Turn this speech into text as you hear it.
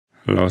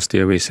Last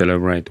year we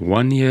celebrated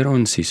 1 year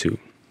on Sisu.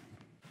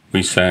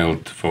 We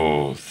sailed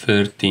for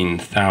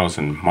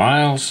 13,000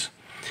 miles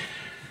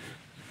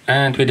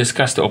and we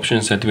discussed the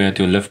options that we had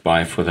to live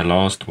by for the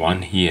last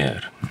 1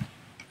 year,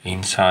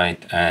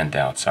 inside and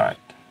outside.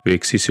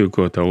 Big Sisu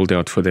got a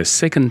holdout for the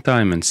second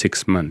time in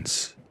 6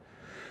 months.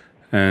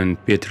 And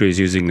Petro is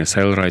using the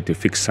Sailrite to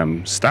fix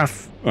some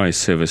stuff. I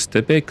service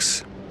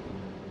Tippex.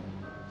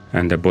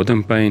 And the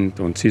bottom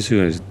paint on Sisu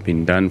has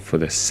been done for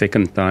the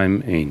second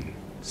time in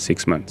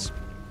 6 months.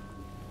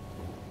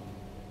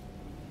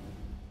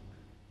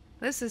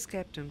 This is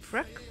Captain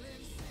Frick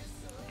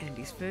and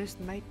his first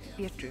mate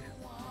Petro.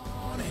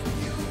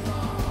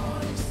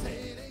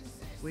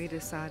 We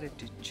decided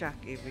to chuck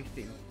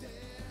everything,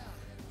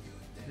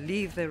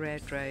 leave the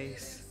rat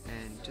race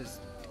and just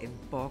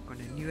embark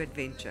on a new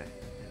adventure.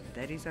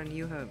 That is our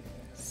new home,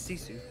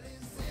 Sisu.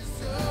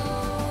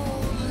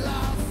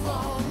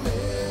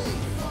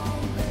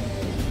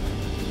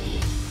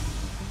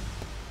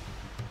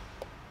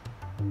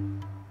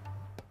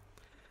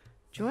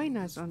 Join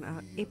us on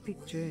our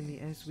epic journey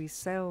as we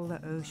sail the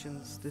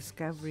oceans,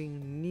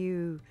 discovering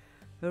new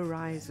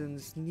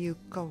horizons, new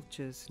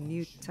cultures,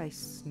 new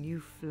tastes, new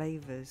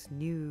flavors,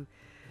 new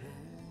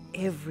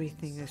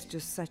everything. It's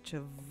just such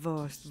a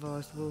vast,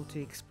 vast world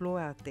to explore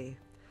out there.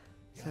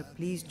 So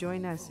please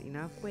join us in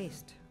our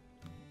quest.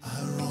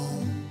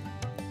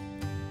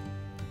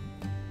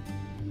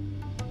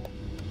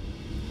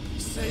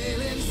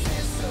 Sailing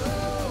Sisu,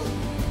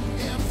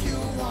 if you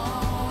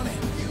want it.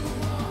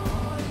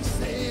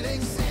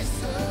 Sailing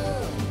Sisu,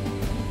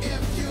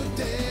 if you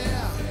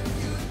dare.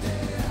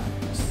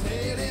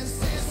 Sailing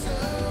Sisu,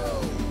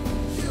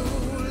 you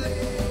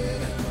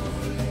live.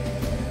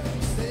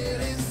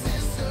 Sailing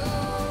Sisu,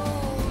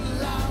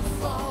 love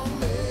for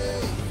me.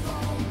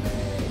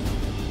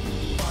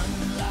 One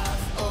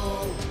life,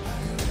 oh,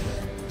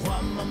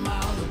 one more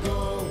mile to go.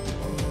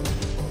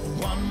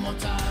 One more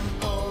time,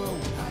 oh,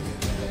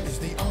 it's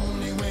the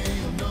only way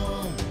you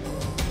know.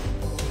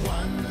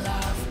 One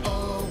life,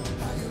 oh,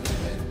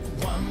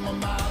 one more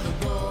mile to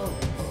go.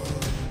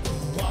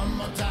 One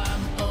more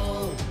time,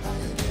 oh,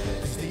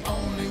 it's the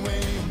only way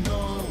you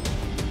know.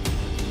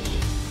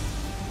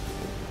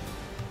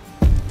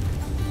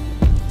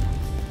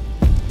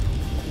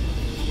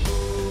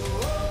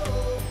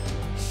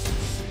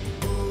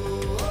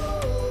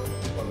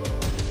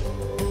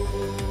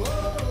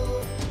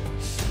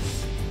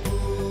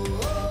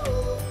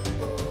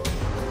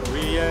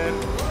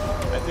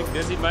 I think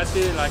this must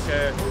be like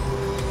a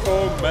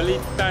 4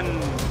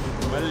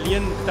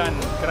 million ton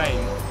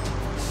crane,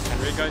 and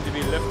we're going to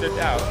be lifted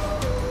out.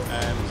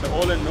 So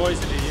all the noise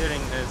that you're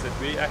hearing is that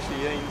we're actually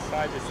here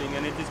inside this thing,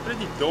 and it is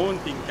pretty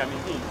daunting coming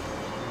in.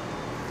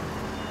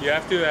 You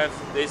have to have,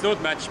 there's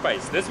not much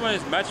space. This one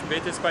is much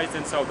better space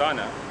than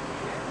Saldana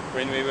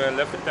when we were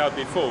lifted out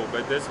before,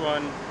 but this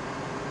one,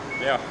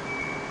 yeah.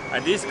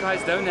 And these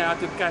guys don't know how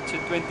to catch a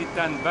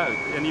 20-ton boat,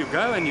 and you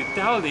go and you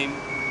tell them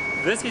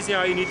this is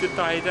how you need to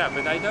tie it up,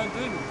 but I don't do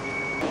it.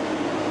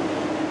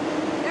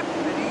 Yep,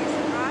 but he's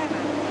the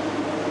driver.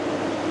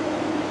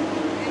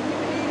 Can you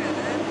believe it?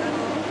 That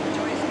little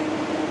joystick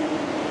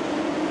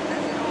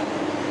does it all.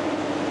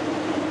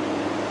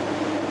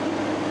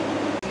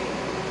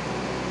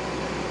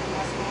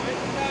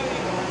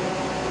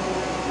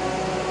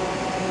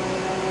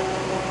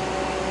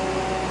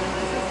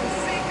 This is the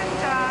second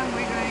time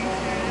we're going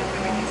through it, but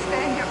when you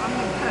stand here on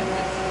the boat,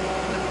 it's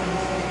flipping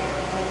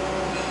scary.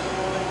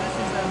 This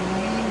is a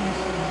mean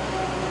machine.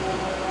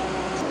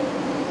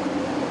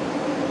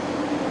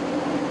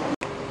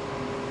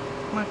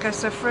 Okay,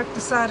 so Frick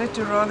decided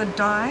to rather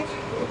dive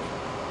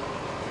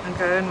and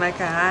go and make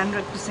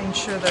 100%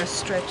 sure those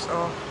straps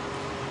are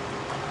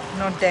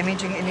not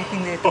damaging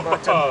anything there at the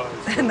bottom.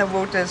 And the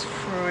water is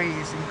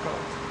freezing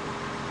cold.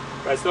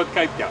 But it's not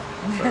Cape Town.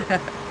 So.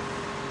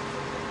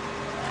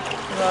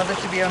 Rather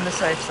to be on the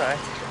safe side.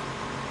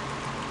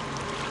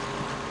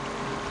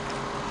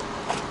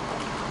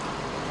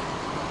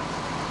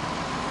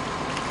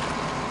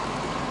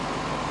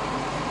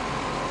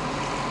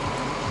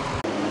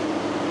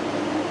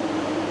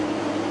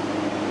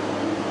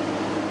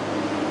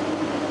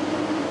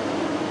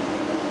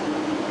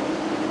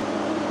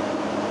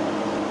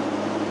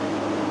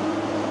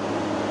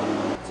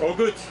 It's all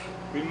good.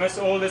 We miss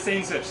all the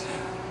sensors.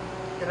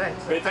 Right,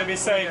 so Better be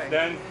safe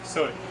than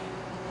sorry.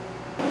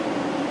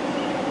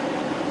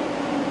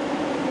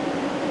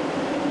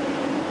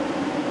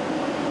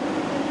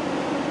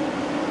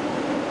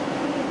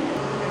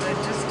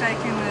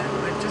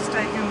 We've just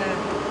taken the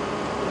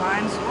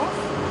lines off,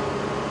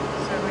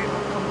 so we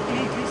are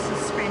completely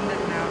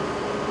suspended now.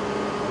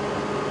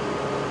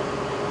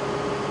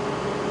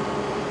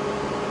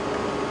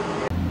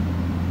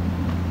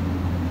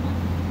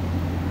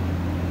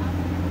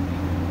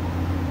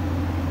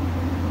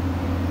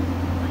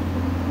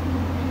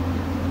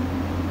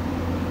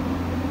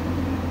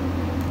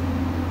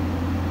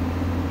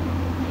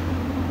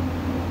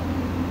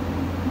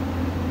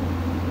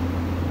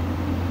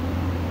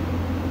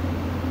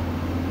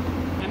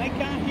 And I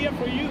can't hear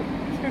for you.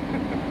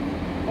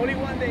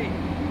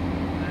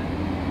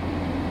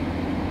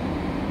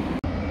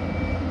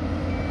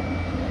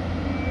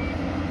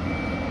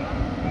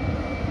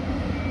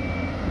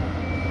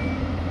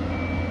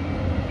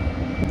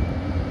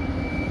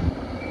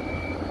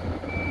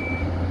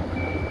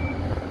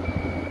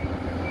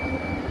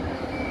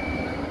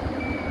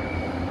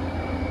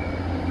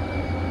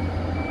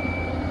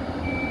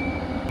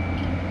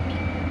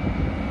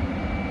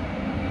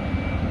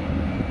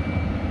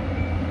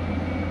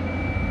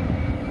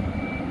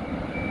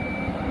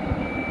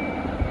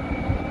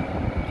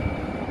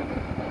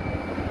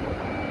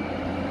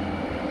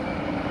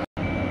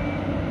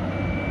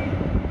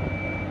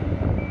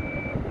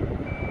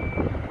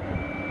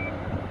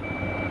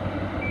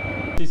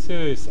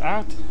 Sisu is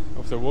out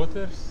of the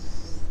water,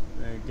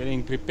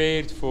 getting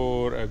prepared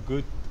for a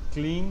good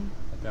clean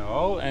at the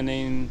hull, and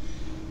then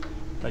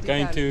they're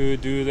going to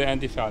do the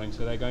anti-fouling.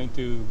 So they're going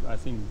to, I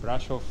think,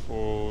 brush off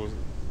or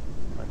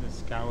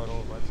scour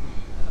or what.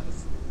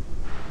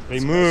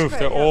 Remove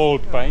the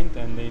old paint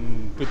and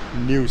then put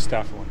new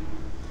stuff on.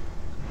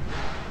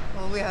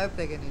 Well, we hope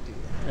they're going to do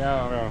that.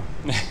 Yeah, well.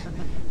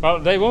 Well,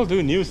 they will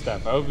do new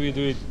stuff. I hope we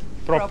do it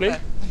properly.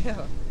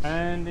 Yeah.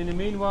 And in the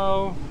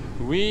meanwhile,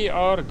 we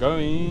are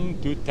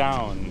going to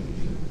town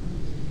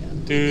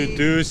to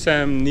do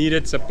some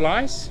needed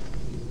supplies.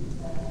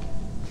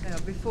 Yeah,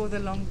 before the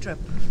long trip.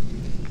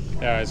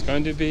 Yeah, it's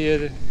going to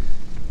be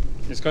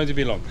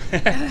long.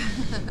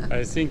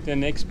 I think the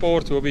next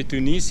port will be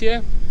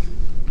Tunisia.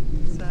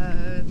 So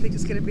I think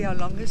it's going to be our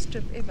longest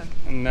trip ever.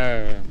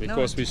 No,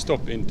 because we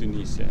stopped in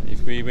Tunisia.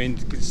 If we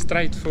went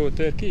straight for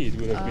Turkey, it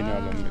would have been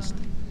our longest.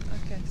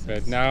 Okay. So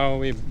But now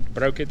we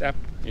broke it up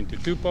into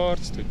two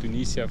parts, to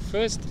Tunisia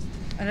first.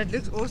 and it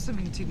looks awesome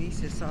in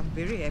Tunisia, so I'm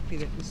very happy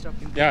that we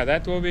stopped in. Yeah,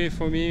 that will be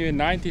for me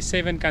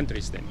 97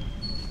 countries then.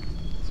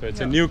 So it's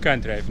a new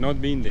country, I've not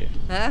been there.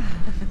 Huh?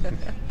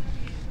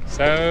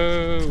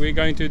 So we're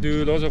going to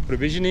do lots of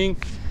provisioning,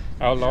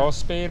 our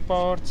last spare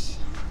parts.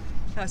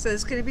 So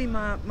it's going to be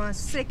my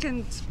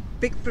second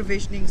big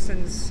provisioning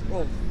since,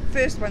 well,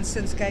 first one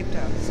since Cape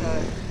Town.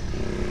 So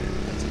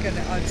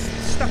it's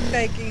stock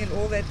taking and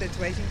all that that's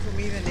waiting for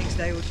me the next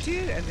day or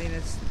two, and then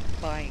it's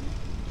buying,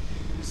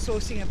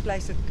 sourcing a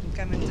place that can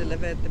come and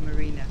deliver at the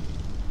marina.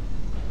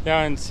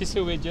 Yeah, and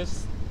Sisu, we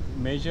just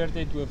measured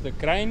it with the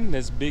crane,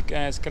 this big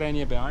ass crane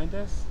here behind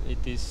us.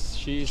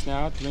 She is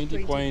now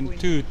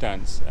 20.2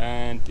 tons,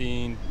 and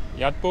in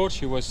Yatport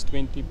she was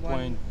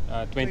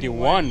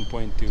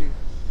 21.2.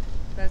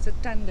 That's a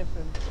ton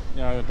different.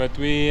 Yeah, but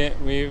we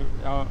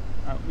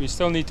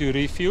still need to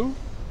refuel,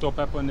 top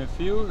up on the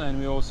fuel, and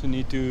we also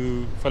need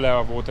to fill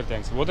our water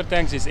tanks. The water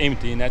tanks is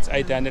empty, and that's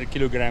 800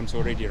 kilograms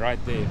already right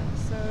there.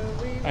 So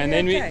And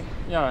then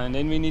and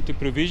then we need to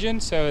provision,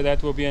 so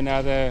that will be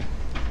another.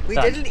 We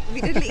didn't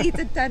eat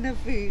a ton of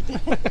food.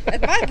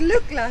 It might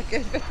look like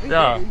it, but we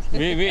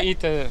didn't. we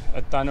eat a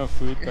ton of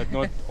food, but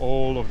not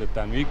all of the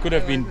ton. We could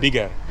have been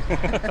bigger.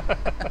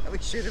 We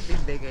should have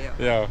been bigger. Yeah.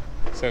 Yeah.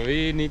 So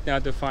we need now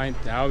to find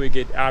how we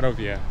get out of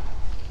here.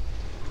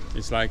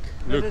 It's like,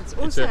 look, But it's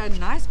also a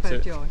nice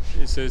boatyard.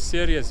 It's a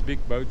serious big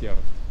boatyard.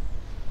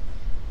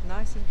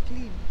 Nice and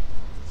clean.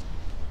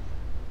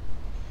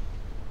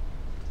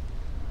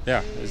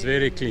 Yeah, it's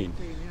very clean.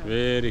 Yeah.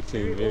 Very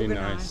clean, very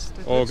nice. It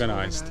looks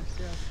Organized.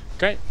 yeah.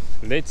 Okay,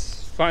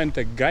 let's find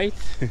a gate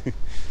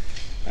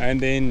and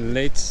then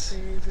let's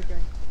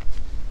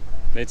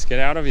There's a gate. get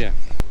out of here.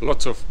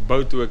 Lots of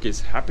boat work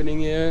is happening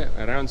here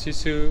around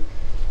Sisu.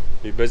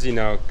 We're busy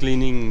now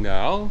cleaning the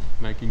hull,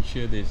 making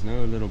sure there's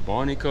no little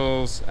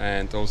barnacles,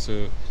 and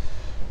also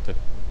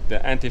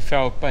the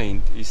anti-foul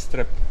paint is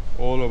stripped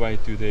all the way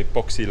to the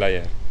epoxy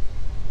layer,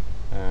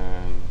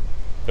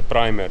 the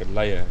primer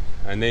layer,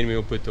 and then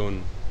we'll put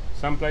on.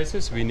 Some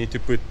places we need to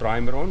put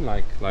primer on,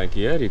 like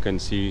here you can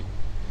see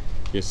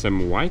here's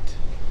some white,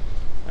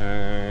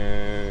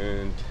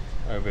 and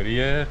over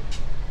here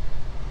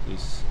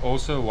is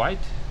also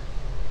white.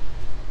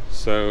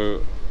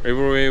 So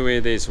everywhere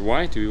where there's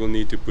white we will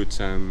need to put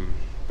some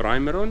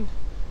primer on,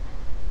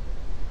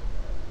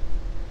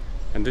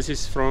 and this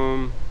is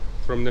from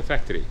the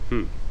factory.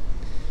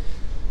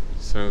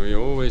 So we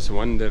always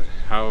wonder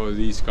how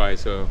these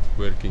guys are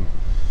working.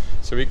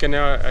 So we can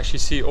now actually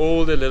see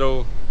all the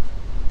little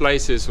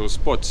places or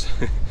spots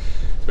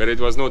where it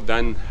was not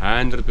done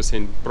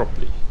 100%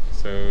 properly.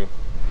 So,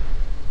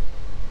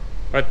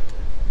 but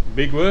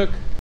big work.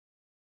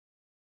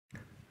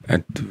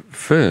 At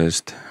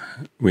first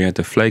we had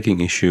a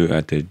flaking issue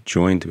at the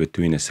joint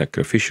between the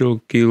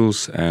sacrificial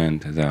keels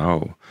and the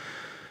hull.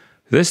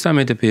 This time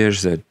it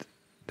appears that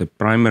the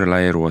primer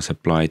layer was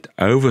applied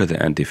over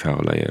the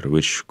anti-foul layer,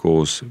 which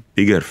caused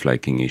bigger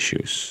flaking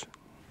issues.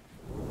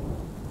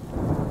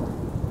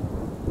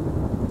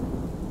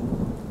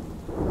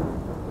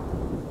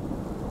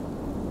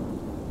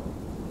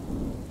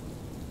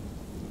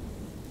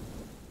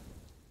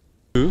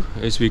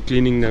 As we're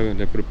cleaning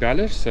the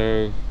propeller,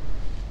 so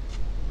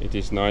it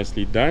is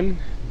nicely done.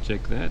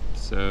 Check that.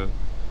 So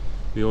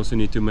we also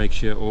need to make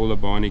sure all the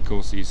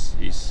barnacles is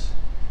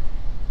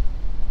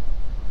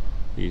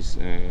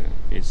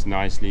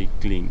nicely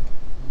cleaned.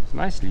 It's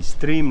nicely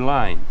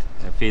streamlined,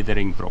 a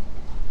feathering prop.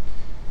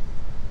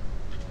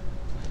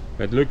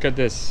 But look at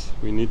this,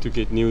 we need to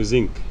get new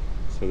zinc.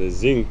 So the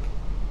zinc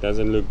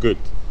doesn't look good.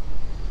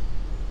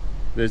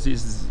 This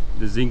is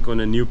the zinc on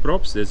the new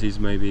props. This is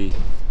maybe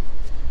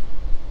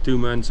 2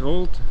 months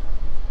old.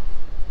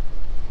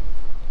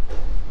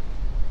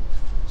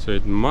 So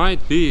it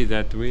might be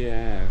that we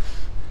have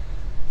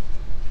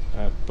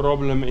a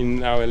problem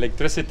in our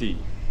electricity,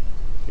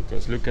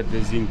 because look at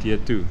the zinc here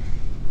too.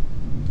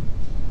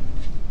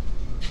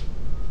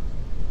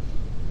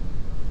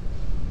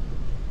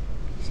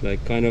 It's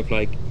like kind of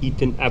like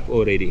eaten up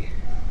already.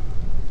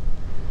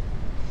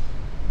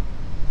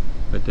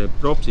 But the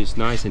props is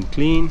nice and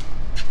clean.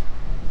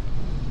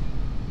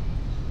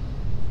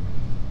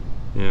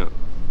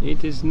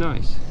 it is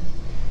nice.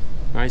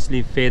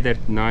 Nicely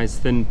feathered, nice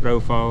thin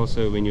profile,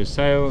 so when you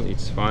sail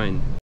it's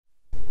fine.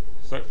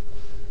 So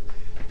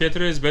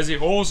Petro is busy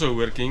also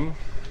working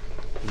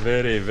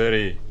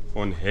very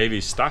on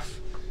heavy stuff.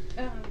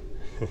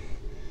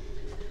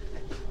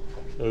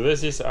 So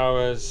this is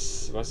our,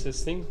 what's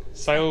this thing?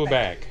 Sail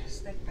bag.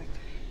 Stack bag.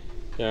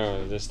 Yeah,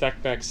 the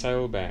stack bag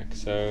sail bag.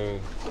 So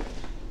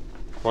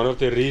one of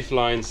the reef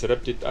lines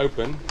ripped it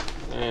open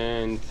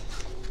and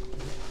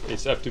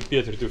it's up to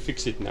Petro to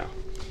fix it now.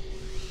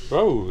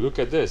 Whoa, look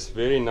at this,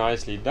 very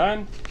nicely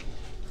done.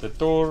 The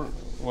tour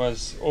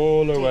was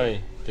all the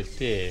way, the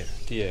tear.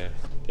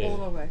 All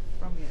the way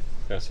from here.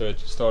 Yeah, so it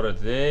started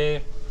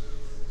there,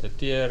 the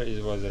tear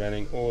was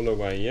running all the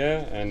way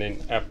here and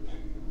then up.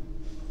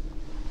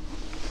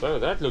 So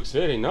that looks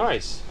very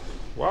nice.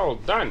 Well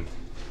done.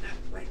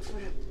 Wait for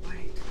it,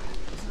 wait.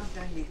 It's not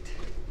done yet.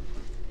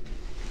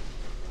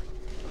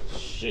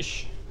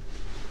 Shish.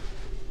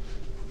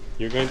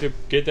 You're going to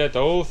get that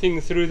whole thing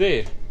through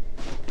there.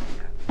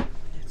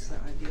 That's the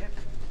idea.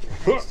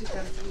 It has to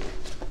come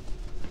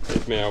through.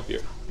 Let me help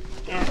you.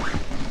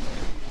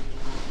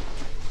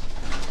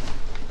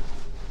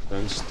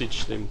 Don't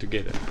stitch them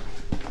together.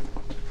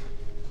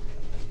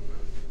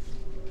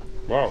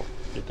 Wow,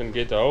 you can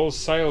get a whole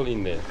sail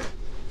in there.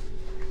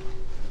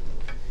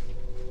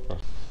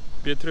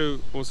 Petro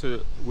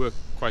also worked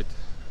quite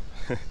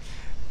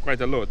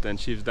a lot, and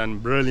she's done a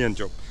brilliant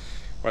job.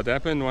 What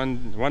happened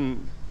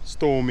one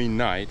stormy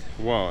night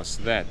was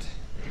that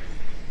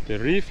the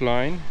reef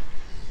line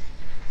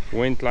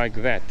went like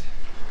that,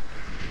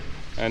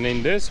 and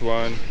in this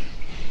one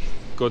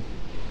got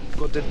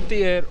a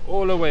tear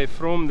all the way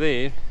from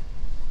there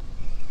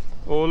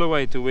all the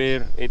way to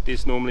where it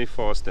is normally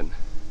fastened.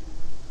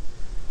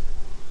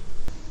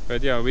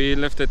 But yeah, we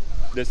lifted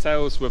the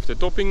sails with the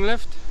topping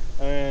lift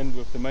and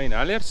with the main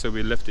halyard, so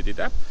we lifted it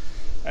up,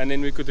 and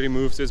then we could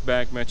remove this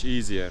bag much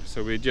easier.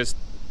 So we just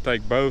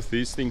take both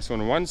these things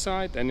on one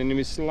side and then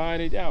we slide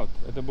it out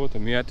at the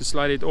bottom. We had to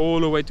slide it all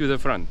the way to the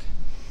front.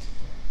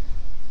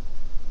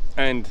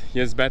 And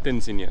here's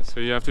buttons in here, so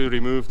you have to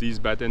remove these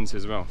buttons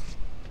as well.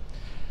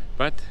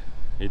 But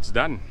it's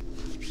done.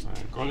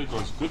 My golly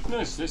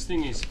goodness, this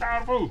thing is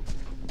powerful.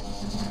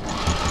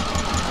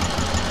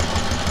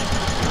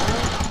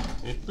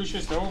 It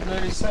pushes the whole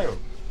bloody sail.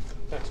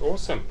 That's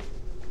awesome.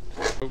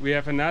 We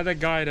have another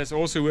guy that's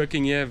also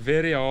working here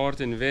very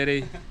hard and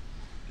very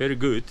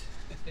good.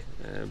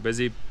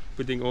 Busy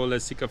putting all the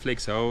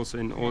Sikaflex holes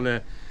and all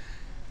the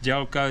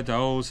gel coat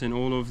holes and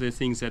all of the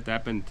things that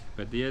happened.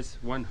 But there's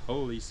one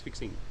hole he's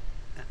fixing.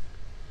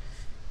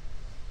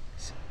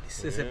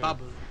 This is a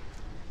bubble.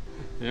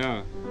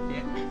 Yeah.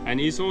 Yeah. And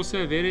he's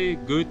also a very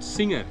good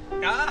singer.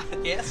 Ah,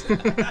 yes.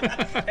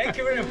 Thank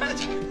you very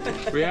much.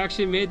 We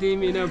actually met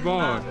him in a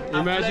bar.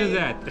 Imagine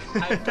that.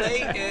 I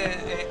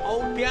play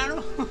old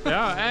piano.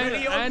 Yeah,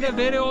 and a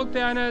very old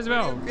piano as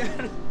well.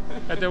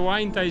 At the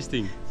wine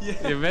tasting.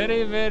 Yeah. A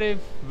very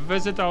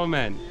versatile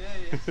man.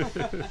 Yeah.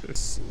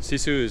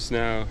 Sisu is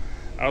now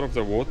out of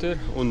the water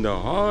on the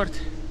hard.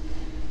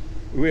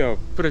 We are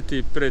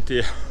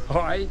pretty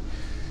high.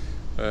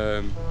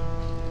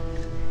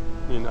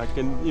 And I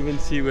can even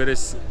see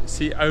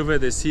over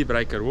the sea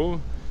breaker wall.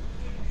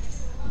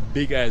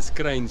 Big ass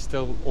crane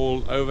still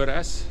all over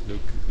us.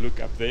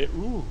 Look up there.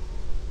 Ooh.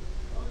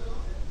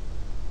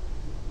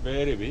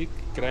 Very big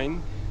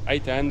crane.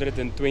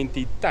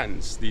 820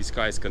 tons these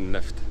guys can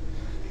lift.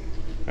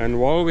 And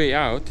while we're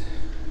out,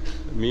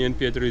 me and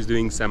Petro is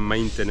doing some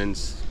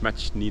maintenance,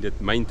 much needed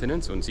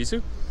maintenance on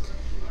Sisu.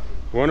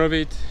 One of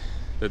it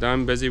that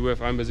I'm busy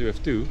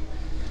with two.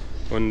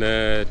 On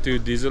the two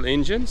diesel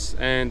engines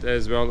and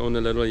as well on the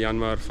little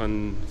Yanmar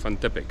van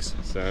Tippex.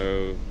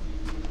 So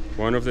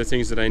one of the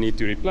things that I need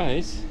to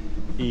replace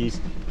is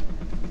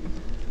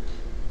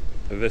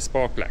the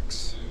spark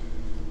plugs.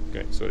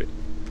 Okay, sorry,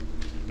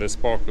 the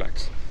spark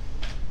plugs.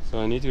 So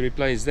I need to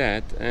replace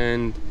that,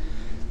 and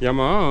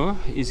Yamaha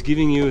is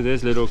giving you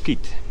this little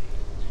kit.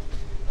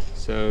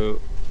 So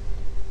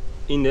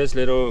in this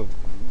little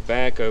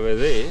bag over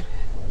there,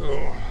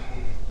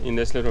 in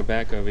this little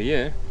bag over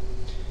here,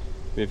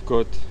 we've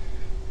got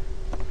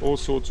all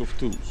sorts of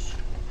tools,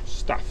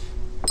 stuff.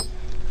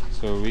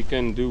 So we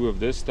can do with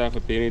this stuff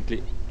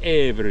apparently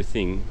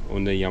everything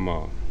on the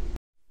Yamaha.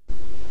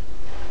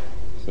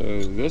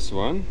 So this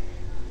one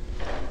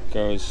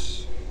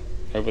goes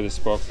over the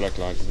spark plug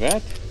like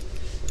that,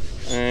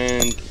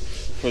 and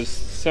for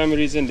some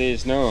reason there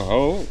is no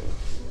hole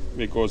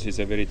because it's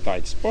a very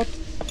tight spot,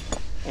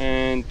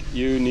 and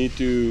you need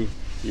to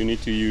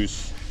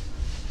use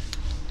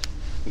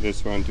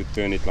this one to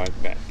turn it like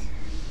that.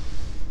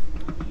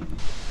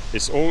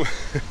 It's all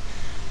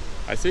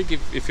I think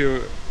if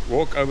you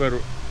work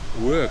over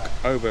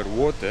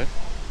water,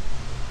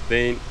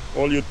 then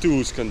all your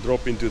tools can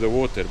drop into the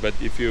water, but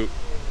if you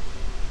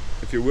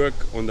work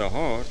on the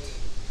hard,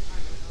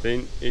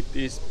 then it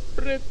is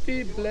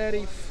pretty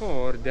bloody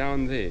far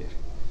down there.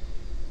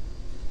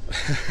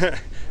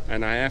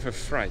 And I have a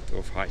fright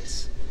of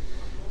heights,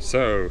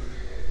 so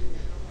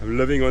I'm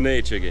living on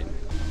edge again.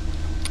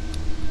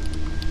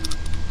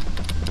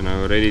 and I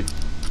already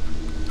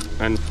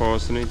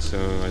unfastened it, so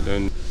I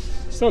don't.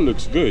 Still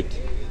looks good.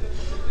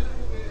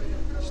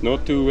 It's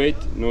not too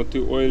wet, not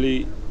too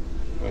oily.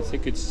 I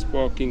think it's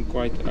sparking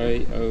quite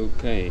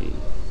okay.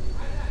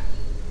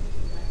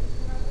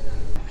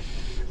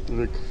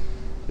 Look,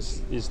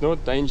 it's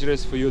not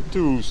dangerous for your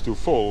tools to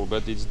fall,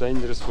 but it's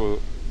dangerous for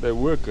the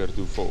worker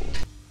to fall.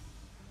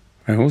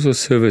 I also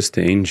serviced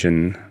the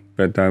engine,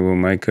 but I will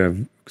make a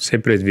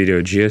separate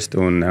video just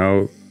on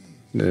how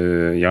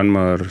the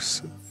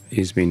Yanmar's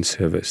is being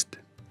serviced.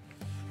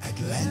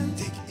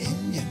 Atlantic,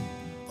 Indian,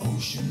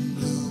 ocean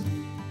blue.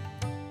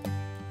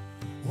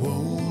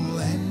 Whoa,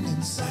 land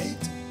in sight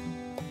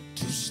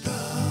to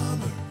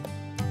starboard.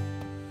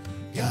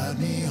 Got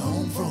me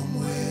home from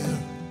where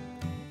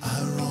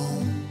I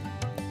roam.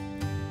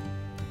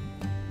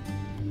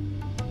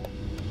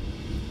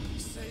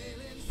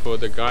 For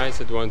the guys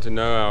that want to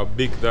know how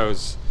big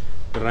those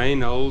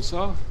drain holes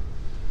are,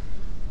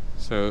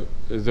 so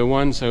the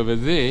ones over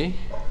there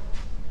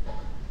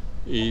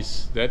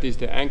that is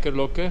the anchor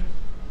locker,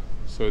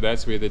 so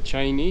that's where the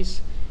chain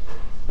is,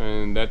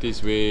 and that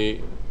is where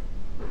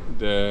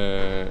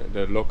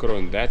the locker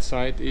on that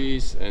side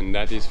is, and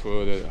that is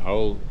for the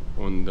hole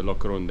on the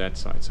locker on that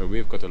side. So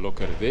we've got a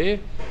locker there,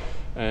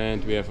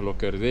 and we have a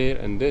locker there,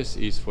 and this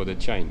is for the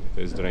chain,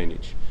 this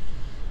drainage.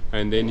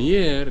 And then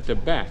here at the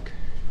back,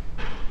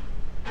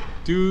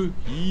 two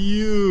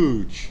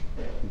huge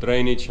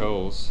drainage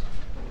holes,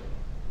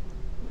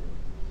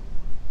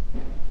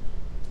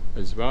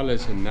 as well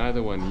as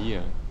another one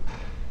here.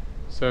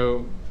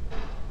 So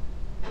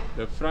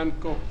the front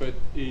cockpit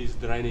is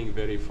draining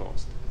very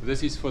fast.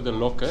 This is for the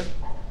locker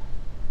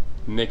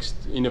next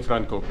in the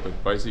front cockpit,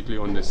 basically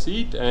on the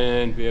seat,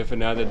 and we have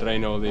another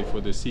drain hole there for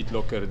the seat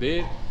locker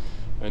there,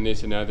 and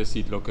there's another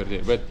seat locker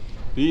there. But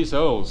these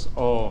holes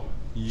are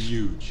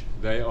huge.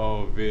 They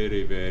are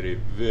very, very,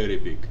 very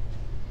big.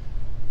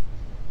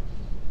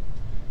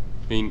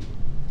 I mean,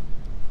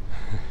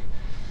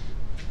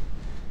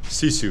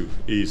 Sisu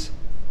is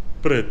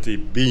pretty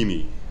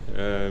beamy,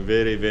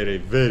 very, very,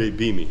 very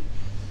beamy.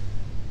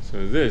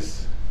 So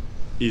this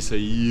is a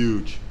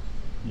huge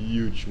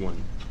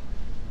one.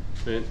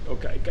 And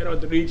okay, I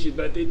cannot reach it,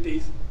 but it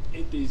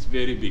is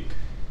very big.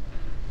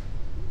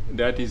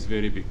 That is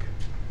very big.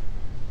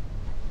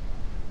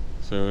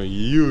 So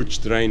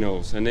huge drain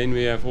holes, and then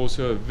we have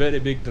also a very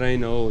big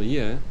drain hole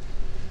here,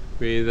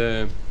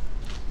 where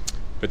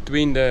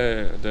between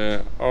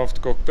the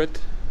aft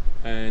cockpit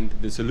and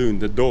the saloon,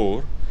 the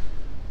door.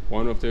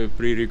 One of the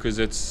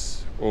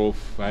prerequisites of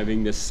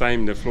having the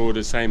floor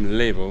the same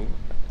level,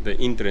 the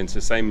entrance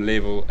the same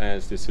level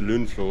as the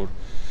saloon floor,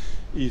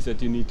 is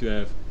that you need to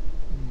have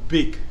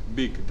big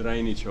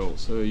drainage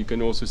holes. So you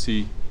can also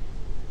see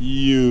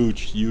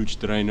huge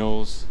drain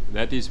holes.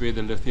 That is where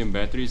the lithium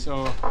batteries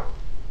are,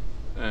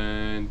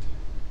 and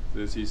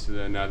this is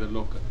another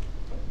locker.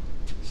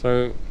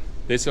 So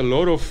there's a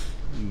lot of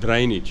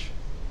drainage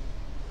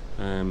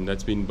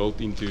that's been built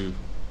into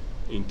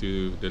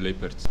the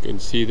Leopards. You can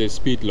see the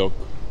speed lock,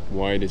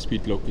 why the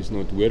speed lock is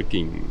not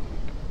working.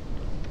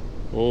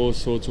 All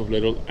sorts of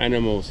little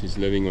animals is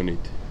living on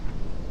it.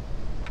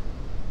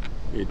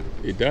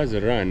 It does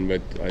run,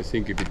 but I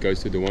think if it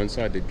goes to the one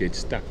side it gets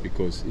stuck,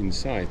 because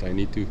inside I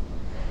need to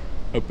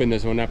open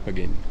this one up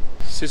again.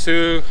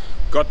 Sisu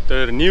got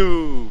their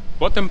new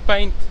bottom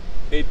paint.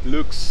 It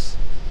looks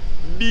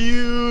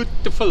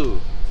beautiful.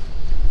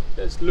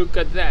 Just look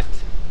at that.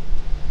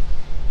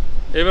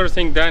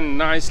 Everything done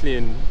nicely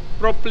and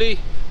properly.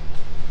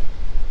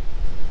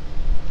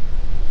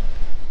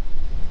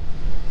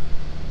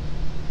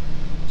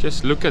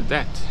 Just look at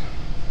that.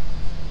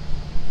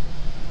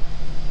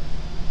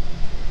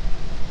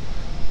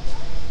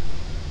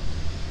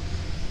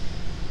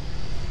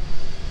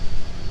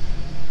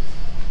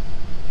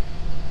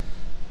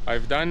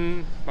 I've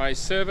done my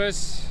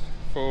service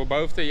for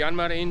both the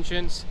Yanmar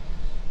engines.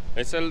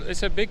 It's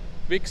a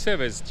big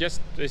service.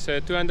 It's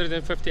a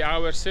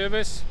 250-hour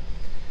service,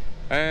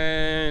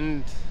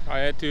 and I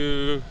had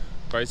to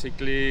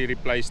basically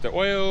replace the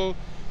oil,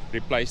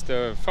 replace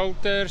the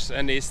filters,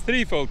 and there's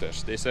 3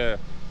 filters. There's a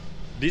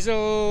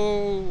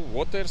diesel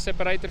water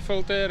separator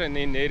filter, and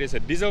then there is a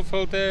diesel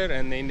filter,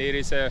 and then there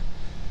is a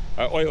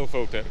oil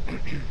filter.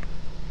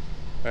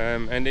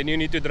 And then you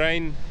need to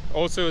drain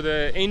also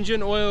the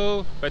engine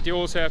oil, but you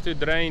also have to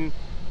drain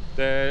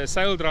the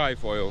sail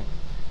drive oil.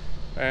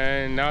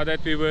 And now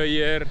that we were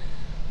here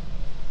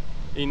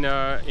on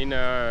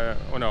a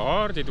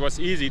hard, it was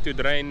easy to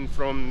drain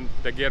from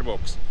the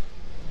gearbox.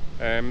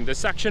 The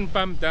suction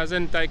pump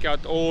doesn't take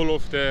out all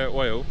of the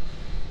oil.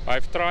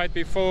 I've tried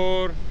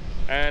before,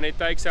 and it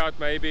takes out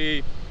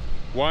maybe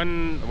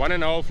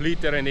 1.5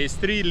 liter, and there's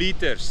 3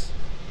 liters,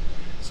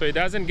 so it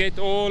doesn't get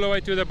all the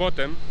way to the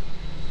bottom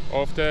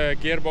of the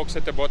gearbox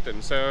at the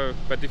bottom. So,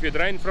 but if you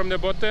drain from the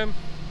bottom,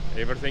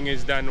 everything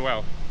is done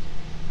well.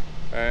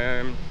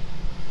 I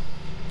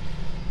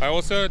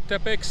also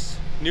Tippex,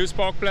 new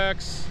spark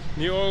plugs,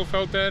 new oil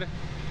filter,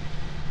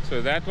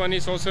 so that one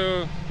is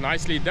also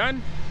nicely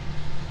done.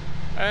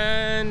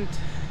 And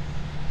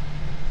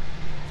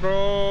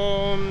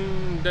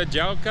From the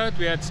gel coat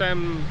we had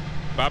some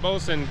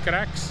bubbles and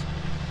cracks,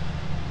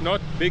 not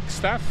big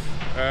stuff.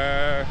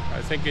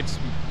 I think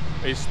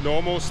it's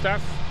normal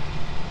stuff.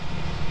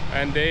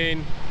 And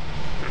then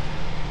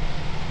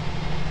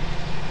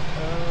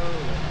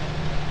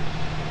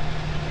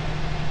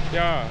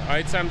yeah,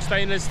 I had some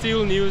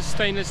new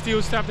stainless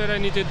steel stuff that I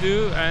need to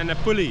do, and a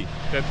pulley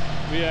that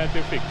we had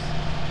to fix.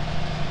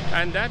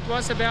 And that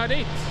was about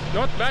it.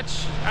 Not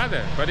much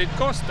other, but it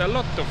cost a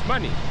lot of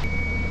money.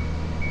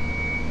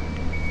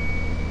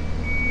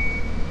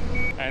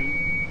 And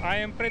I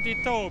am pretty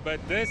tall, but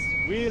this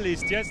wheel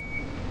is just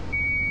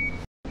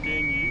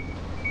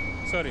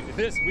sorry,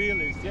 this wheel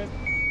is just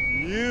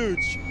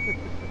huge.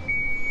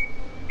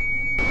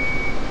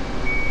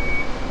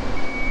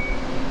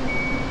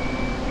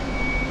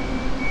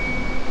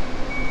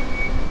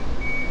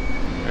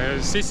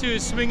 Sisu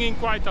is swinging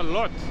quite a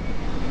lot.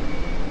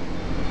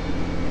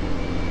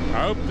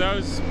 I hope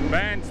those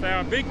bands, they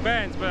are big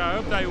bands, but I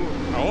hope they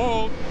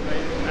hold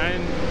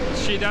and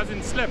she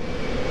doesn't slip.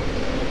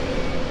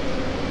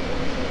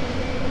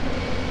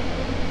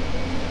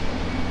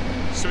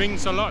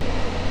 Swings a lot.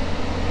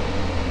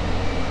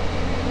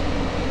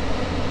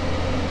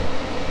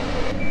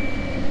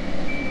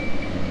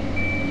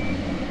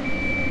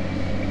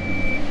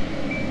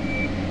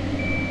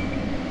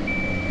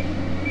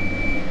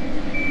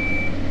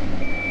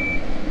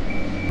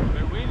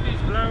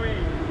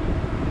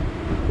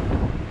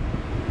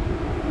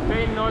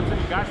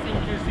 Gusting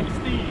to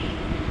 16.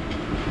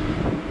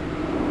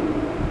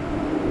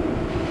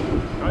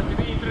 Going to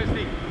be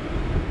interesting.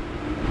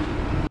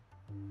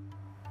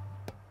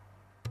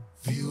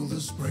 Feel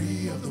the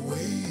spray of the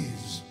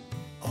waves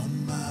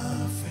on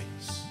my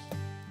face.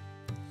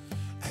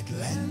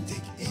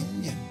 Atlantic,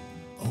 Indian,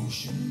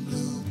 ocean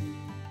blue.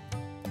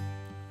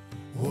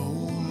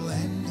 Whoa,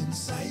 land in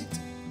sight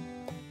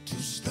to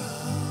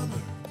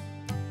starboard.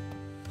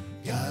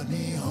 Got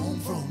me home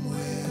from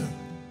where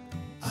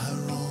I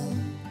roam.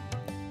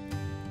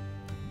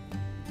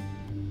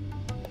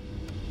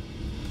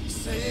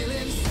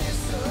 Sailing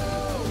Sisu,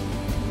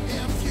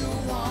 if you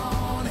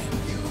want it.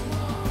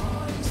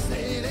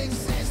 Sailing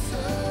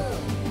Sisu,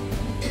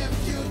 if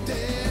you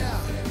dare.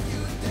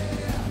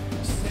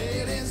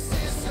 Sailing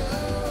Sisu,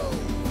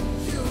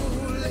 you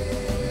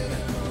live.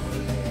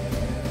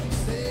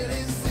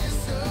 Sailing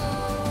Sisu,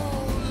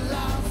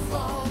 life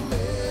for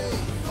me.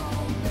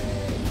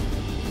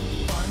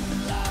 One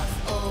life,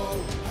 oh,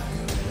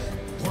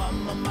 one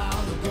more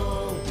mile to go.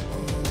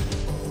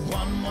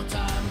 One more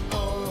time, oh.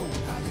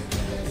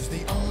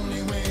 The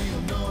only way you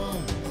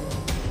know.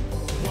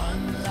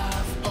 One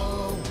life,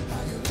 oh,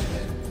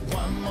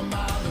 one more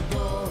mile to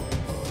go.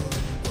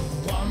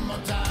 One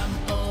more time,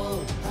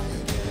 oh,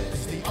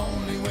 it's the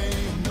only way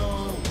you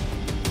know.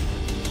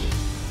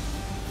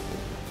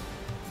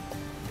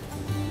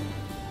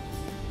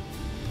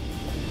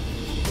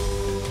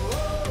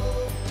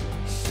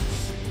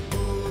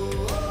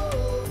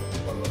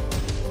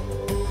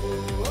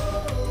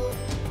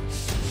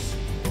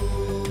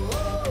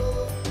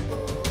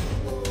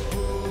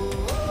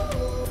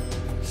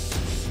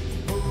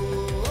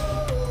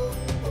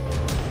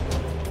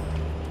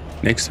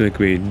 Next week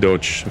we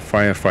dodge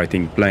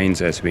firefighting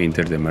planes as we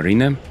enter the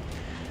marina.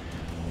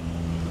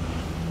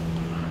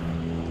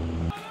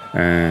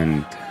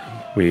 And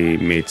we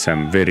made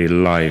some very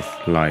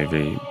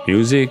lively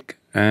music,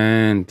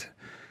 and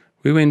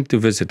we went to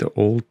visit the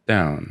old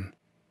town.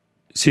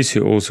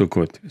 Sisu also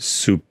got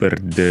super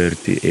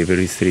dirty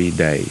every 3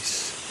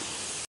 days.